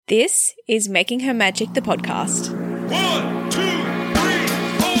This is Making Her Magic, the podcast. 1, 2, 3,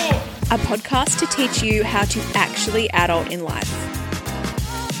 4. A podcast to teach you how to actually adult in life.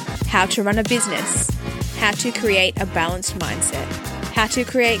 How to run a business. How to create a balanced mindset. How to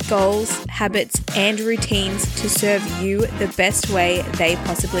create goals, habits, and routines to serve you the best way they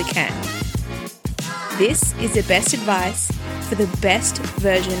possibly can. This is the best advice for the best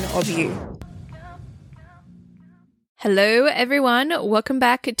version of you. Hello, everyone. Welcome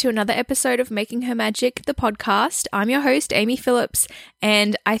back to another episode of Making Her Magic, the podcast. I'm your host, Amy Phillips,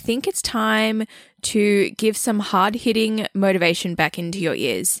 and I think it's time to give some hard-hitting motivation back into your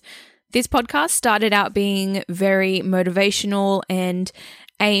ears. This podcast started out being very motivational and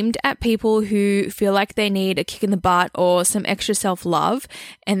aimed at people who feel like they need a kick in the butt or some extra self-love,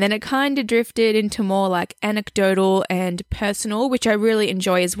 and then it kind of drifted into more like anecdotal and personal, which I really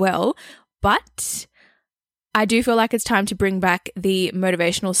enjoy as well, but I do feel like it's time to bring back the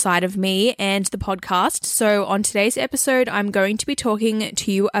motivational side of me and the podcast. So on today's episode, I'm going to be talking to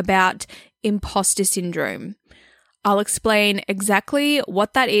you about imposter syndrome. I'll explain exactly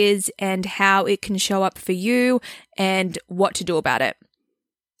what that is and how it can show up for you and what to do about it.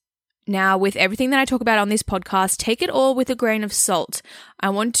 Now, with everything that I talk about on this podcast, take it all with a grain of salt. I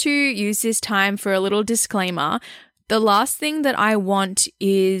want to use this time for a little disclaimer. The last thing that I want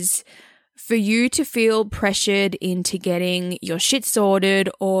is for you to feel pressured into getting your shit sorted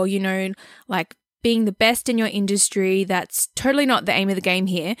or, like being the best in your industry. That's totally not the aim of the game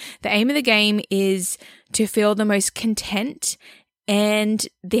here. The aim of the game is to feel the most content and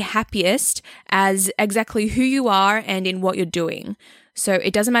the happiest as exactly who you are and in what you're doing. So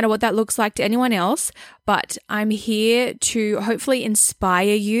it doesn't matter what that looks like to anyone else, but I'm here to hopefully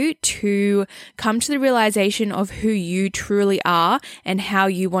inspire you to come to the realization of who you truly are and how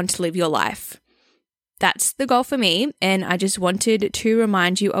you want to live your life. That's the goal for me, and I just wanted to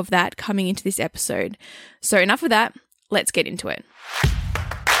remind you of that coming into this episode. So enough of that, let's get into it.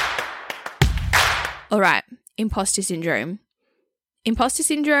 All right, imposter syndrome. Imposter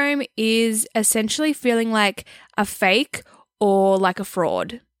syndrome is essentially feeling like a fake or like a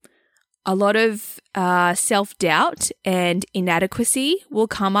fraud. A lot of self-doubt and inadequacy will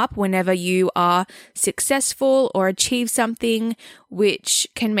come up whenever you are successful or achieve something, which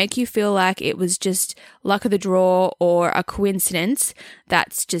can make you feel like it was just luck of the draw or a coincidence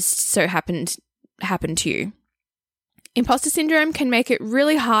that's just so happened to you. Imposter syndrome can make it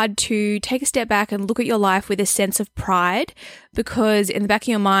really hard to take a step back and look at your life with a sense of pride, because in the back of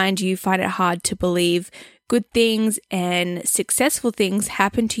your mind you find it hard to believe good things and successful things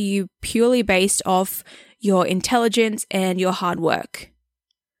happen to you purely based off your intelligence and your hard work.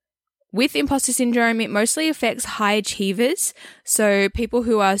 With imposter syndrome, it mostly affects high achievers, so people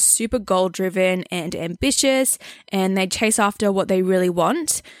who are super goal-driven and ambitious, and they chase after what they really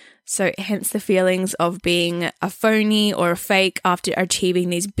want. So hence the feelings of being a phony or a fake after achieving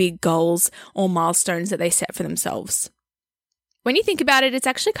these big goals or milestones that they set for themselves. When you think about it, it's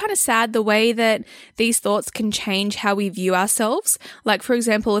actually kind of sad the way that these thoughts can change how we view ourselves. Like, for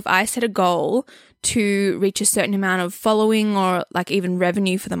example, if I set a goal to reach a certain amount of following or like even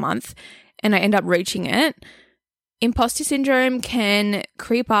revenue for the month and I end up reaching it, imposter syndrome can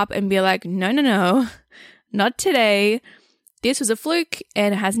creep up and be like, no, not today. This was a fluke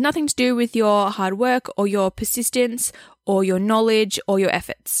and it has nothing to do with your hard work or your persistence or your knowledge or your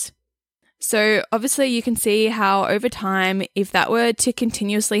efforts. So obviously you can see how over time, if that were to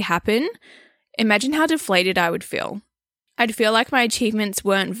continuously happen, imagine how deflated I would feel. I'd feel like my achievements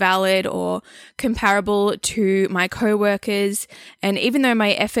weren't valid or comparable to my coworkers, and even though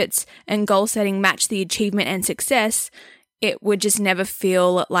my efforts and goal setting matched the achievement and success, it would just never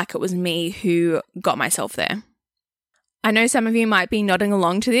feel like it was me who got myself there. I know some of you might be nodding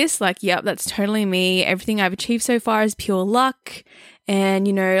along to this, like, yep, that's totally me. Everything I've achieved so far is pure luck.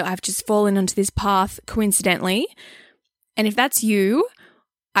 And, I've just fallen onto this path coincidentally. And if that's you,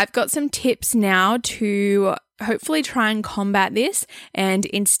 I've got some tips now to hopefully try and combat this and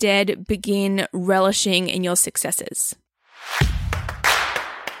instead begin relishing in your successes.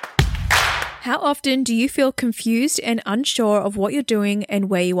 How often do you feel confused and unsure of what you're doing and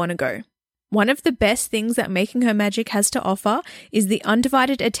where you want to go? One of the best things that Making Her Magic has to offer is the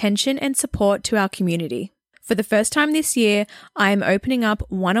undivided attention and support to our community. For the first time this year, I am opening up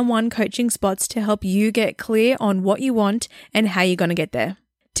one-on-one coaching spots to help you get clear on what you want and how you're going to get there.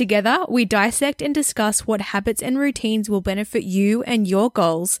 Together, we dissect and discuss what habits and routines will benefit you and your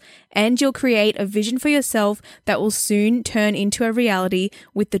goals, and you'll create a vision for yourself that will soon turn into a reality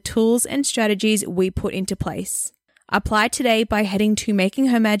with the tools and strategies we put into place. Apply today by heading to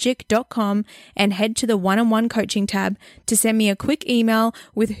makinghermagic.com and head to the one-on-one coaching tab to send me a quick email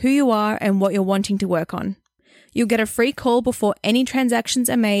with who you are and what you're wanting to work on. You'll get a free call before any transactions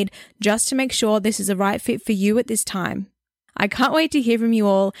are made just to make sure this is the right fit for you at this time. I can't wait to hear from you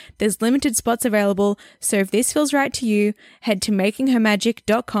all. There's limited spots available, so if this feels right to you, head to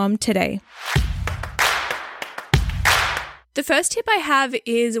makinghermagic.com today. The first tip I have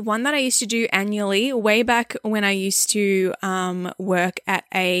is one that I used to do annually way back when I used to work at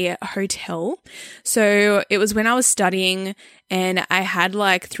a hotel. So it was when I was studying and I had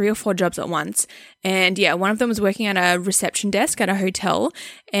like 3 or 4 jobs at once. And yeah, one of them was working at a reception desk at a hotel,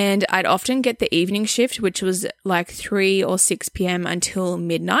 and I'd often get the evening shift, which was like 3 or 6 p.m. until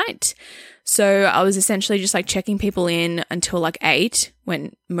midnight. So I was essentially just like checking people in until like 8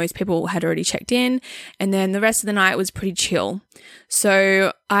 when most people had already checked in. And then the rest of the night was pretty chill.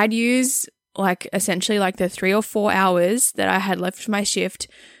 So I'd use like essentially like the 3 or 4 hours that I had left for my shift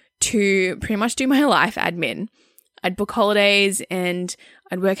to pretty much do my life admin. I'd book holidays and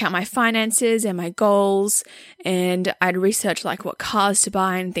I'd work out my finances and my goals, and I'd research like what cars to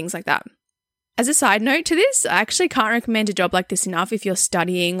buy and things like that. As a side note to this, I actually can't recommend a job like this enough if you're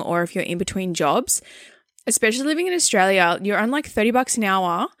studying or if you're in between jobs. Especially living in Australia, you're on like $30 an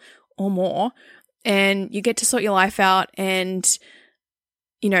hour or more, and you get to sort your life out, and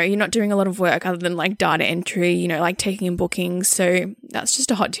you know, you're not doing a lot of work other than like data entry, you know, like taking in bookings. So that's just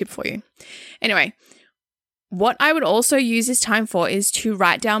a hot tip for you. Anyway, what I would also use this time for is to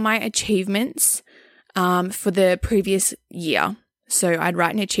write down my achievements for the previous year. So I'd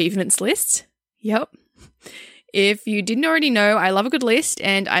write an achievements list. Yep. If you didn't already know, I love a good list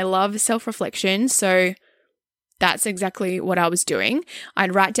and I love self-reflection. So that's exactly what I was doing.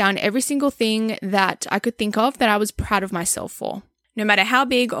 I'd write down every single thing that I could think of that I was proud of myself for, no matter how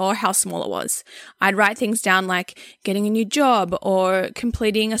big or how small it was. I'd write things down like getting a new job or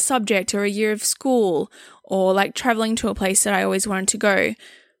completing a subject or a year of school or like traveling to a place that I always wanted to go.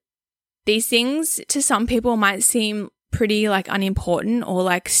 These things to some people might seem pretty like unimportant or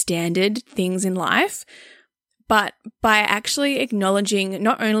like standard things in life. But by actually acknowledging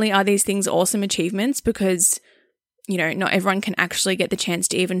not only are these things awesome achievements because, you know, not everyone can actually get the chance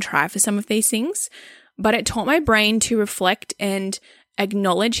to even try for some of these things, but it taught my brain to reflect and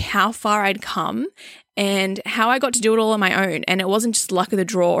acknowledge how far I'd come and how I got to do it all on my own. And it wasn't just luck of the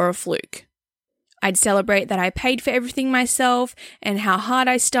draw or a fluke. I'd celebrate that I paid for everything myself and how hard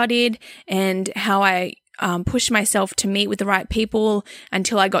I studied and how I pushed myself to meet with the right people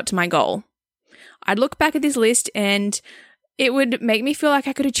until I got to my goal. I'd look back at this list and it would make me feel like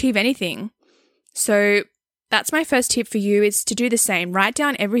I could achieve anything. So that's my first tip for you, is to do the same. Write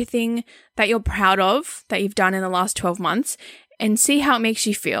down everything that you're proud of that you've done in the last 12 months and see how it makes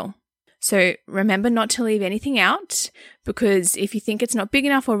you feel. So remember not to leave anything out, because if you think it's not big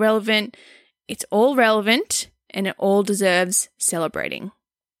enough or relevant, it's all relevant and it all deserves celebrating.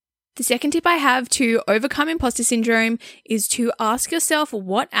 The second tip I have to overcome imposter syndrome is to ask yourself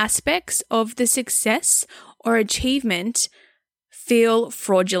what aspects of the success or achievement feel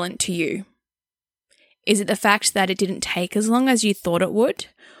fraudulent to you. Is it the fact that it didn't take as long as you thought it would?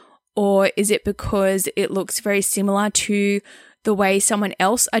 Or is it because it looks very similar to the way someone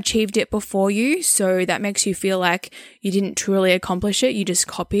else achieved it before you, so that makes you feel like you didn't truly accomplish it, you just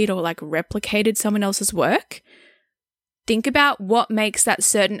copied or like replicated someone else's work? Think about what makes that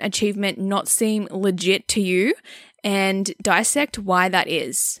certain achievement not seem legit to you and dissect why that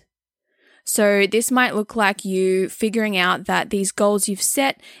is. So this might look like you figuring out that these goals you've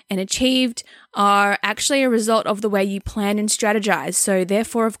set and achieved are actually a result of the way you plan and strategize. So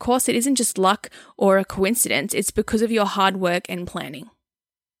therefore, of course, it isn't just luck or a coincidence. It's because of your hard work and planning.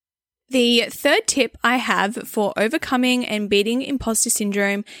 The third tip I have for overcoming and beating imposter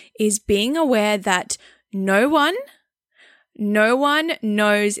syndrome is being aware that no one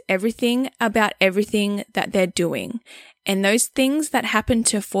knows everything about everything that they're doing. And those things that happen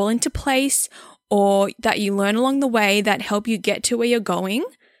to fall into place or that you learn along the way that help you get to where you're going,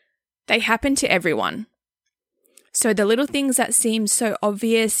 they happen to everyone. So the little things that seem so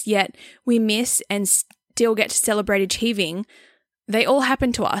obvious yet we miss and still get to celebrate achieving, they all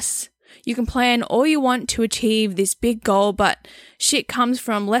happen to us. You can plan all you want to achieve this big goal, but shit comes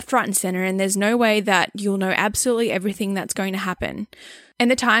from left, right, and center, and there's no way that you'll know absolutely everything that's going to happen.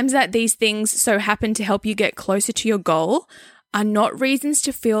 And the times that these things so happen to help you get closer to your goal are not reasons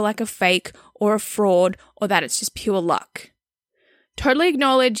to feel like a fake or a fraud or that it's just pure luck. Totally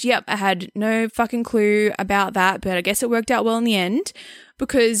acknowledge, yep, I had no fucking clue about that, but I guess it worked out well in the end.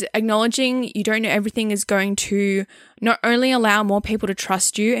 because acknowledging you don't know everything is going to not only allow more people to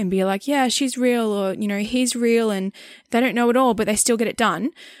trust you and be like, yeah, she's real, or, he's real, and they don't know it all, but they still get it done,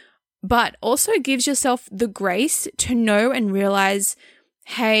 but also gives yourself the grace to know and realize,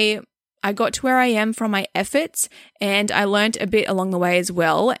 hey, I got to where I am from my efforts and I learned a bit along the way as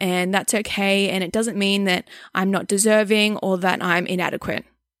well, and that's okay, and it doesn't mean that I'm not deserving or that I'm inadequate.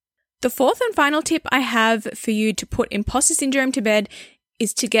 The fourth and final tip I have for you to put imposter syndrome to bed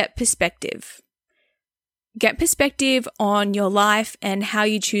is to get perspective. Get perspective on your life and how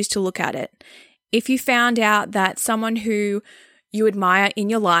you choose to look at it. If you found out that someone who you admire in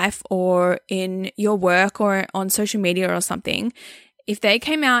your life or in your work or on social media or something, if they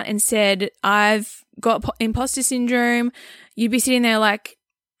came out and said, I've got imposter syndrome, you'd be sitting there like,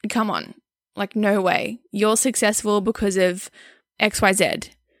 come on, like, no way. You're successful because of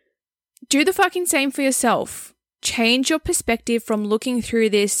XYZ. Do the fucking same for yourself. Change your perspective from looking through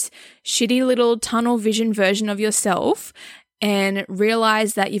this shitty little tunnel vision version of yourself and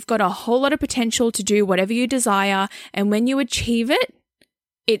realize that you've got a whole lot of potential to do whatever you desire. And when you achieve it,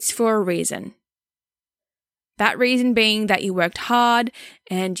 it's for a reason. That reason being that you worked hard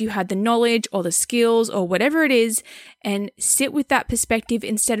and you had the knowledge or the skills or whatever it is, and sit with that perspective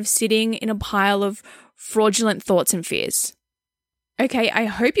instead of sitting in a pile of fraudulent thoughts and fears. Okay, I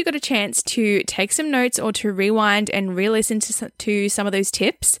hope you got a chance to take some notes or to rewind and re-listen to some of those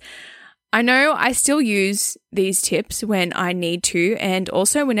tips. I know I still use these tips when I need to, and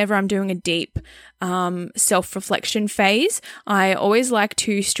also whenever I'm doing a deep self-reflection phase. I always like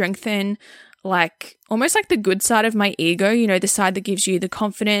to strengthen almost like the good side of my ego, the side that gives you the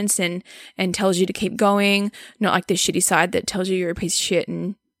confidence and tells you to keep going, not like the shitty side that tells you you're a piece of shit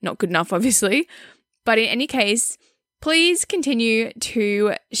and not good enough, obviously. But in any case, please continue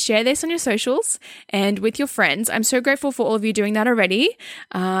to share this on your socials and with your friends. I'm so grateful for all of you doing that already.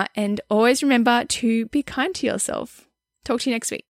 And always remember to be kind to yourself. Talk to you next week.